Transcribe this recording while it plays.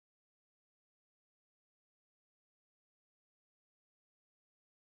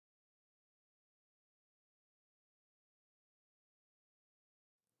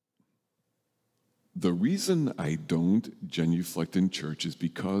The reason I don't genuflect in church is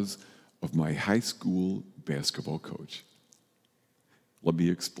because of my high school basketball coach. Let me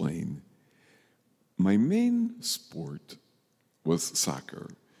explain. My main sport was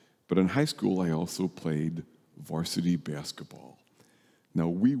soccer, but in high school I also played varsity basketball. Now,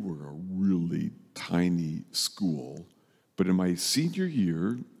 we were a really tiny school, but in my senior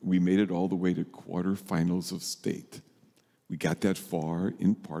year, we made it all the way to quarterfinals of state. We got that far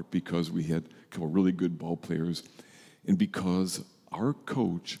in part because we had a couple really good ball players and because our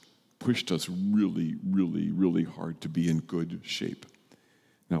coach pushed us really, really, really hard to be in good shape.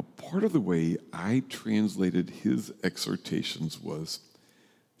 Now, part of the way I translated his exhortations was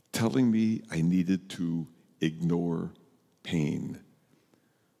telling me I needed to ignore pain.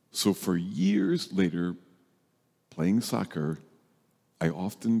 So for years later, playing soccer, I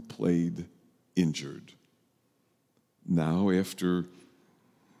often played injured. Now, after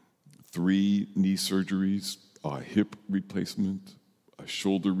 3 knee surgeries, a hip replacement, a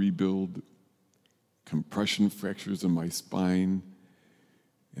shoulder rebuild, compression fractures in my spine,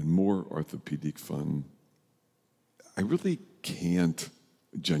 and more orthopedic fun, I really can't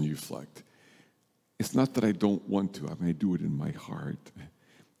genuflect. It's not that I don't want to. I mean, I do it in my heart.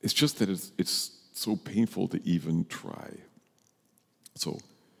 It's just that it's so painful to even try. So,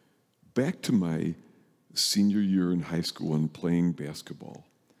 back to my senior year in high school and playing basketball.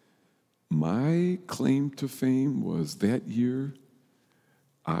 My claim to fame was that year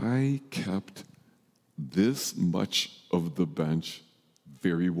I kept this much of the bench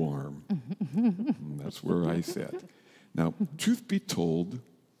very warm. That's where I sat. Now, truth be told,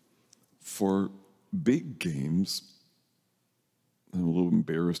 for big games, I'm a little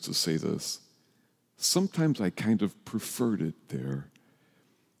embarrassed to say this, sometimes I kind of preferred it there.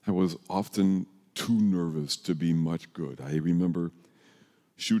 I was often too nervous to be much good. I remember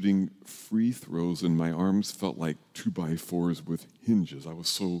shooting free throws and my arms felt like 2x4s with hinges. I was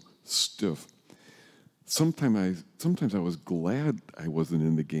so stiff. Sometimes I was glad I wasn't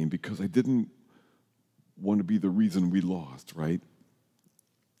in the game because I didn't want to be the reason we lost, right?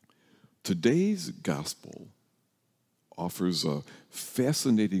 Today's gospel offers a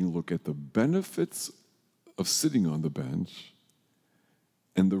fascinating look at the benefits of sitting on the bench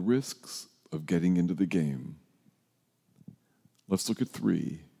and the risks of getting into the game. Let's look at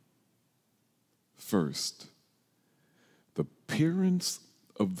 3. First, the parents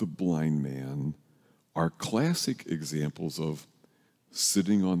of the blind man are classic examples of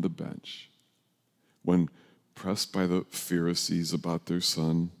sitting on the bench. When pressed by the Pharisees about their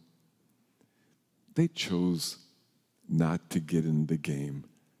son, they chose not to get in the game.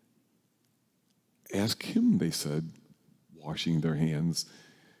 Ask him, they said, washing their hands.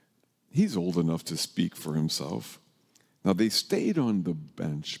 He's old enough to speak for himself. Now, they stayed on the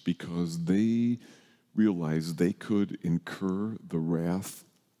bench because they realized they could incur the wrath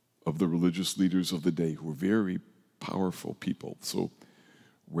of the religious leaders of the day, who were very powerful people. So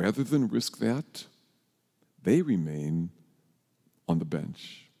rather than risk that, they remain on the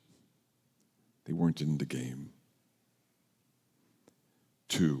bench. They weren't in the game.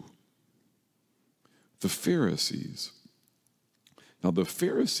 2, the Pharisees. Now, the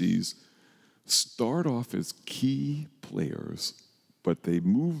Pharisees start off as key players, but they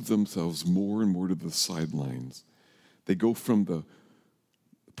move themselves more and more to the sidelines. They go from the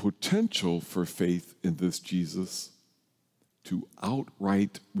potential for faith in this Jesus to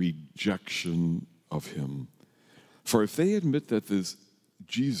outright rejection of him. For if they admit that this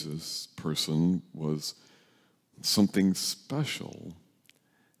Jesus person was something special,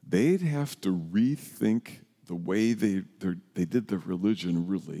 they'd have to rethink the way they did their religion,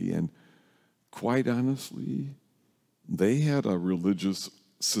 really. And quite honestly, they had a religious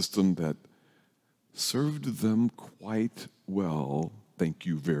system that served them quite well, thank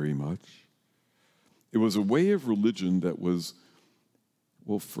you very much. It was a way of religion that was,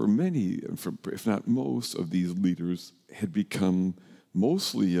 well, for many, if not most of these leaders, had become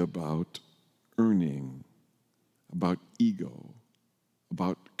mostly about earning, about ego,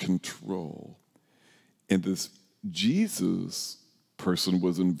 about control. And this Jesus person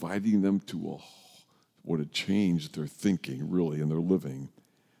was inviting them to what had changed their thinking, really, and their living.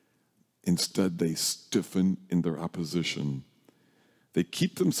 Instead, they stiffen in their opposition. They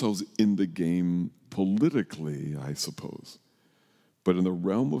keep themselves in the game politically, I suppose. But in the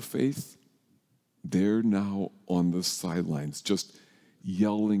realm of faith, they're now on the sidelines, just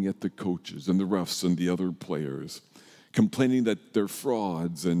yelling at the coaches and the refs and the other players, complaining that they're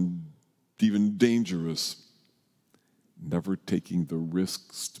frauds and even dangerous, never taking the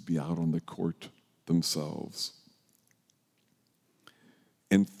risks to be out on the court themselves.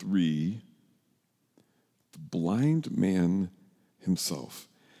 And 3, the blind man himself.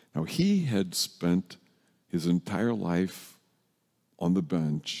 Now, he had spent his entire life on the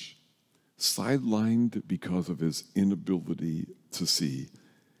bench, sidelined because of his inability to see.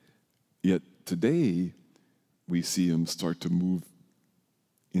 Yet today, we see him start to move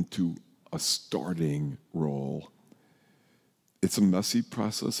into a starting role. It's a messy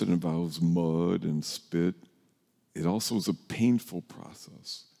process. It involves mud and spit. It also is a painful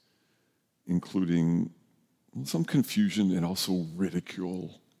process, including some confusion and also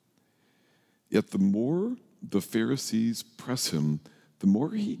ridicule. Yet the more the Pharisees press him, the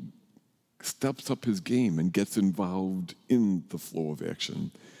more he steps up his game and gets involved in the flow of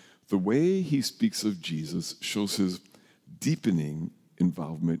action. The way he speaks of Jesus shows his deepening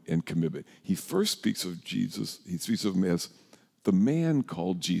involvement and commitment. He first speaks of Jesus, he speaks of him as the man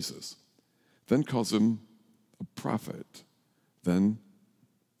called Jesus, then calls him a prophet, then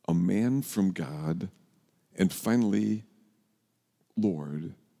a man from God, and finally,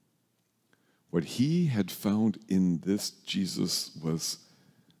 Lord. What he had found in this Jesus was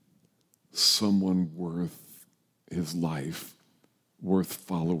someone worth his life, worth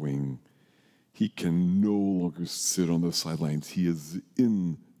following. He can no longer sit on the sidelines. He is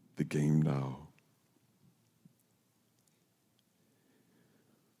in the game now.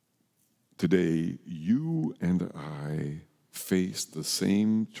 Today, you and I face the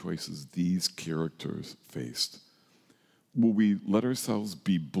same choices these characters faced. Will we let ourselves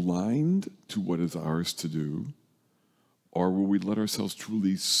be blind to what is ours to do? Or will we let ourselves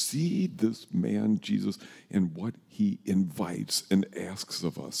truly see this man, Jesus, and what he invites and asks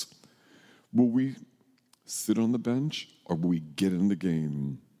of us? Will we sit on the bench or will we get in the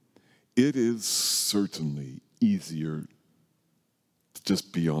game? It is certainly easier to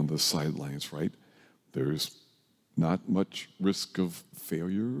just be on the sidelines, right? There's not much risk of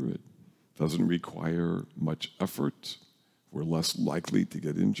failure. It doesn't require much effort. We're less likely to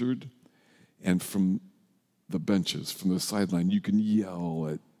get injured. And from the benches, from the sideline, you can yell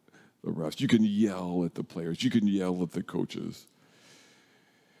at the refs. You can yell at the players. You can yell at the coaches.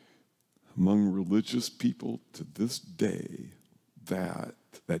 Among religious people to this day, that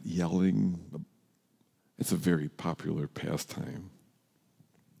yelling, it's a very popular pastime.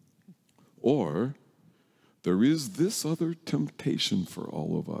 Or there is this other temptation for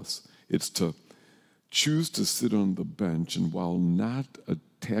all of us. It's to choose to sit on the bench and while not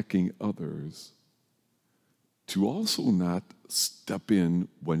attacking others, to also not step in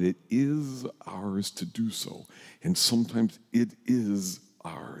when it is ours to do so. And sometimes it is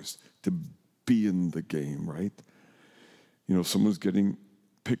ours to be in the game, right? You know, someone's getting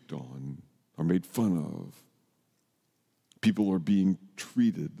picked on or made fun of. People are being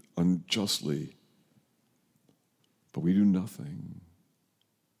treated unjustly, but we do nothing.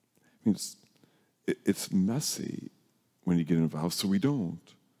 I mean, it's messy when you get involved, so we don't.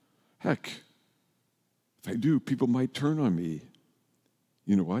 Heck, if I do, people might turn on me.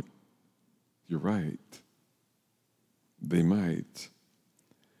 You know what? You're right. They might.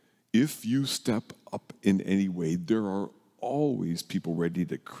 If you step up in any way, there are always people ready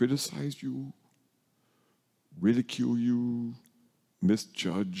to criticize you, ridicule you,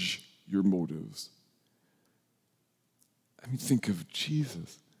 misjudge your motives. I mean, think of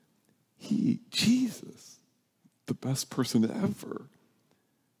Jesus. Jesus, the best person ever,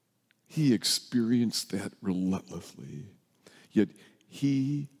 he experienced that relentlessly. Yet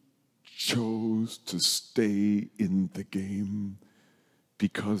he chose to stay in the game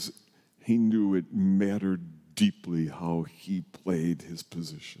because he knew it mattered deeply how he played his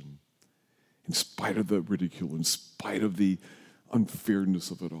position. In spite of the ridicule, in spite of the unfairness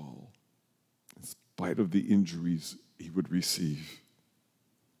of it all, in spite of the injuries he would receive,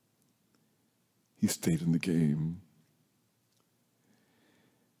 he stayed in the game.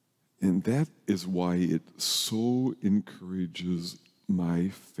 And that is why it so encourages my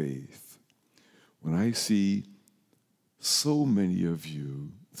faith when I see so many of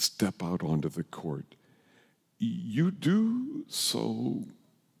you step out onto the court. You do so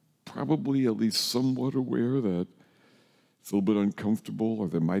probably at least somewhat aware that it's a little bit uncomfortable or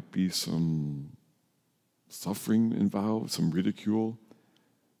there might be some suffering involved, some ridicule.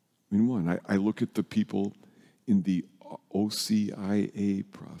 I mean, I look at the people in the OCIA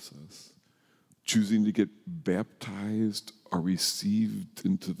process, choosing to get baptized or received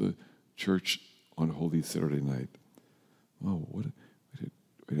into the church on Holy Saturday night. Oh, what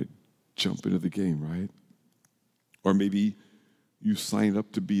a jump into the game, right? Or maybe you sign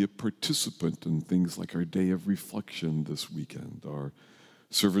up to be a participant in things like our day of reflection this weekend, or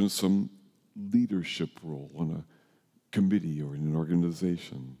serve in some leadership role on a committee or in an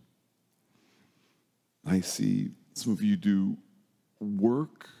organization. I see some of you do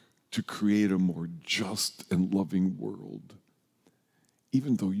work to create a more just and loving world,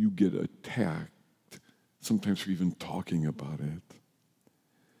 even though you get attacked sometimes for even talking about it.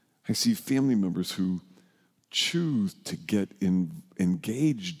 I see family members who choose to get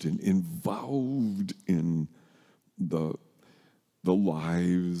engaged and involved in the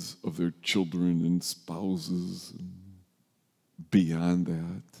lives of their children and spouses, and beyond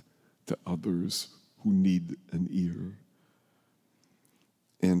that, to others who need an ear.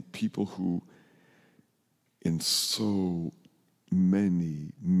 And people who, in so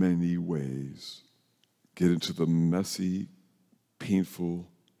many, many ways, get into the messy, painful,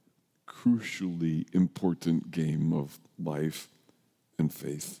 crucially important game of life and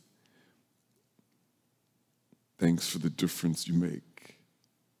faith. Thanks for the difference you make.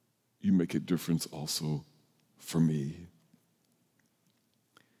 You make a difference also for me.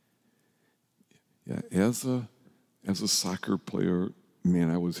 Yeah, as a soccer player, man,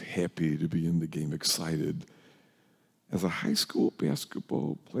 I was happy to be in the game, excited. As a high school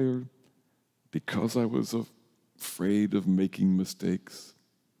basketball player, because I was afraid of making mistakes,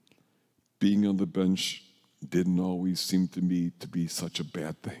 being on the bench didn't always seem to me to be such a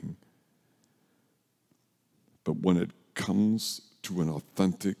bad thing. But when it comes to an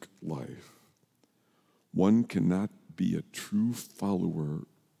authentic life, one cannot be a true follower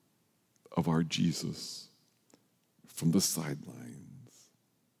of our Jesus from the sidelines.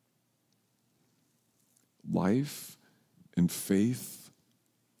 Life and faith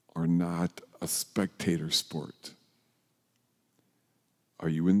are not a spectator sport. Are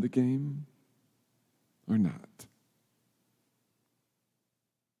you in the game or not?